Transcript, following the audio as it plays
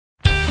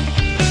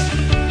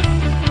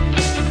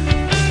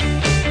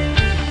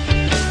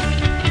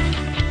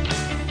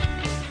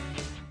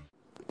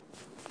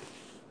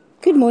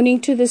Good morning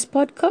to this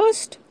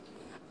podcast.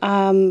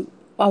 I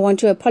want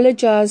to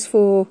apologize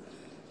for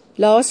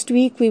last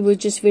week. We were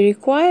just very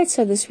quiet,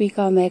 so this week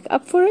I'll make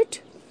up for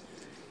it.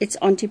 It's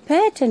Auntie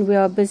Pat, and we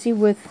are busy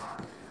with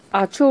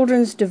our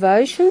children's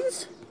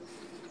devotions.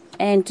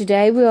 And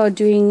today we are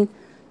doing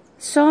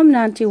Psalm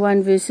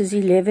 91 verses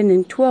 11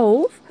 and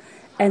 12,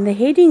 and the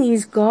heading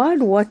is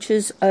God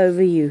watches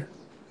over you.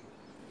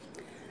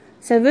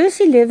 So verse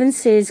 11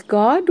 says,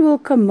 God will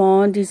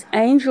command his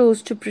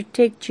angels to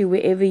protect you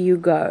wherever you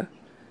go.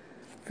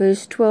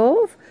 Verse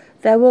 12,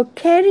 they will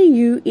carry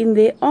you in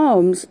their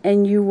arms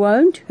and you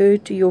won't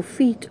hurt your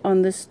feet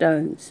on the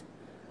stones.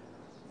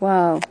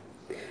 Wow.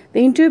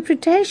 The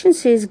interpretation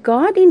says,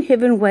 God in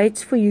heaven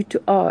waits for you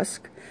to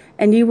ask,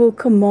 and he will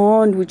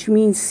command, which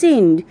means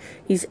send,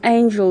 his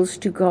angels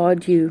to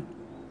guard you.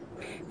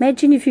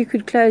 Imagine if you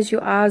could close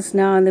your eyes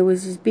now and there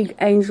was these big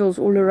angels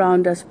all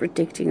around us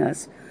protecting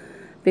us.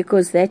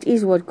 Because that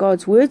is what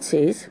God's word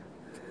says.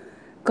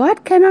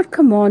 God cannot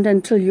command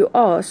until you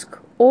ask.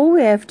 All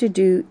we have to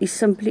do is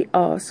simply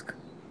ask.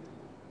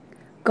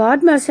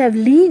 God must have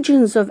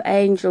legions of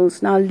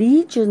angels. Now,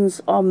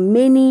 legions are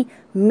many,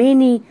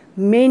 many,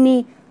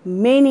 many,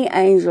 many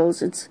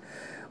angels. It's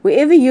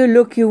wherever you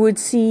look, you would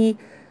see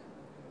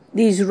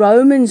these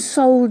Roman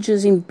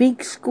soldiers in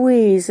big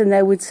squares, and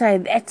they would say,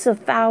 that's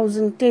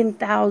 1,000,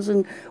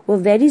 10,000. Well,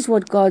 that is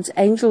what God's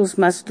angels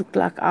must look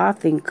like, I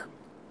think.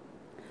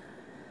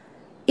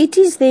 It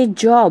is their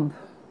job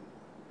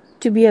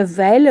to be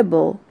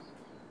available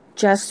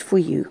just for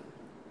you.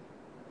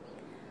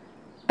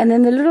 And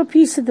then the little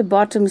piece at the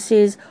bottom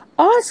says,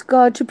 ask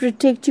God to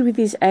protect you with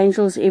his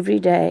angels every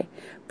day.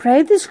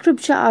 Pray the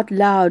scripture out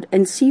loud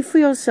and see for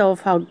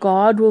yourself how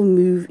God will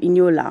move in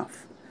your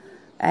life.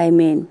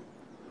 Amen.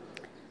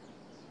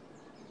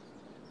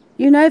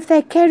 You know, if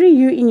they carry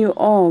you in your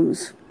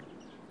arms,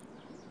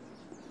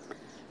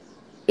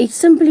 it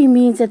simply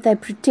means that they're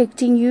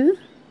protecting you.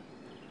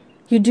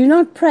 You do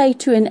not pray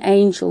to an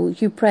angel.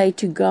 You pray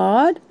to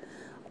God,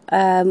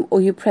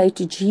 or you pray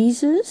to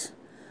Jesus,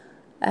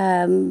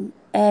 and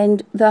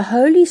the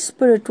Holy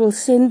Spirit will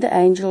send the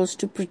angels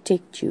to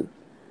protect you.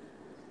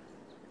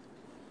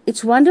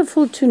 It's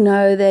wonderful to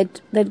know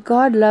that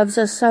God loves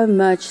us so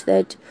much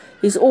that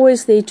he's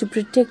always there to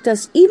protect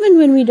us, even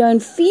when we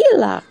don't feel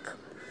like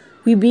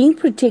we're being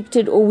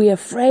protected or we're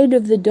afraid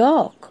of the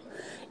dark.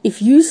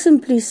 If you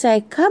simply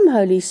say, come,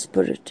 Holy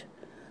Spirit,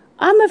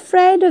 I'm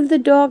afraid of the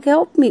dark,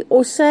 help me.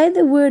 Or say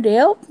the word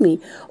help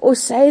me. Or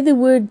say the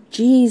word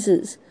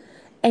Jesus.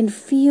 And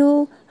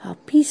feel how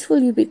peaceful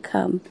you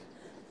become.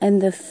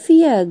 And the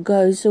fear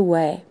goes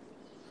away.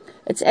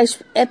 It's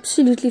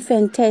absolutely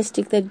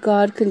fantastic that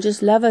God can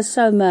just love us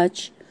so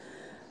much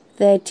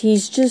that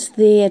he's just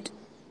there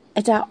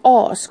at our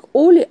ask.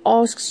 All he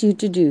asks you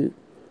to do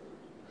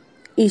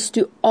is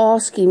to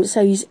ask him.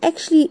 So he's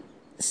actually,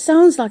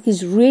 sounds like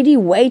he's ready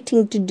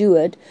waiting to do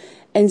it.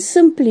 And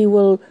simply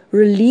will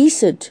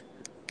release it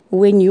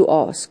when you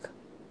ask.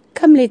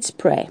 Come, let's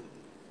pray.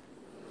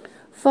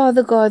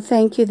 Father God,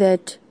 thank you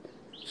that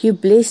you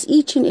bless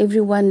each and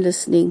every one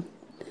listening.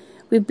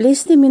 We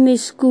bless them in their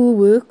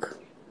schoolwork.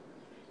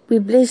 We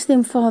bless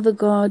them, Father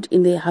God,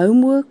 in their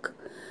homework.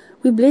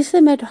 We bless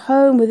them at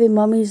home with their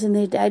mummies and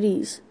their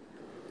daddies.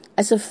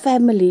 As a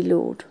family,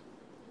 Lord.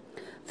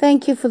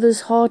 Thank you for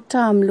this hard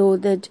time,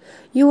 Lord, that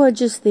you are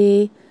just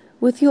there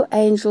with your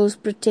angels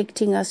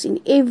protecting us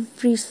in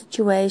every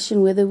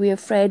situation, whether we're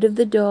afraid of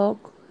the dark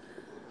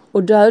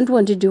or don't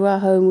want to do our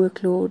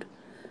homework, Lord.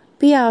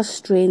 Be our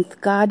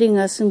strength, guiding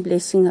us and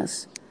blessing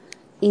us.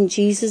 In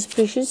Jesus'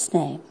 precious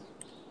name.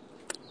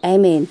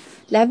 Amen.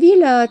 Love you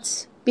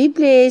lots. Be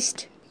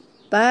blessed.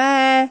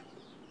 Bye.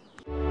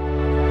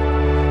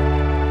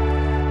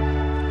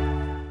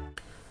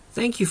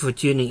 Thank you for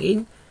tuning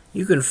in.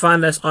 You can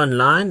find us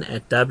online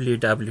at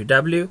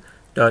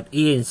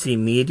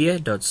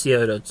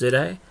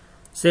www.encmedia.co.za.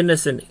 Send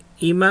us an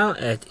email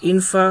at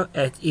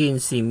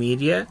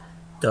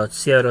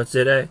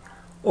info@encmedia.co.za,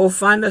 or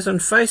find us on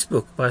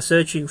Facebook by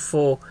searching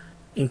for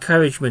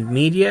Encouragement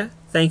Media.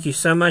 Thank you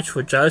so much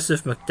for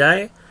Joseph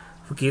McDay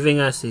for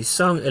giving us his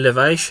song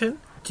Elevation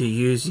to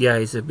use. Yeah,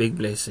 it's a big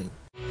blessing.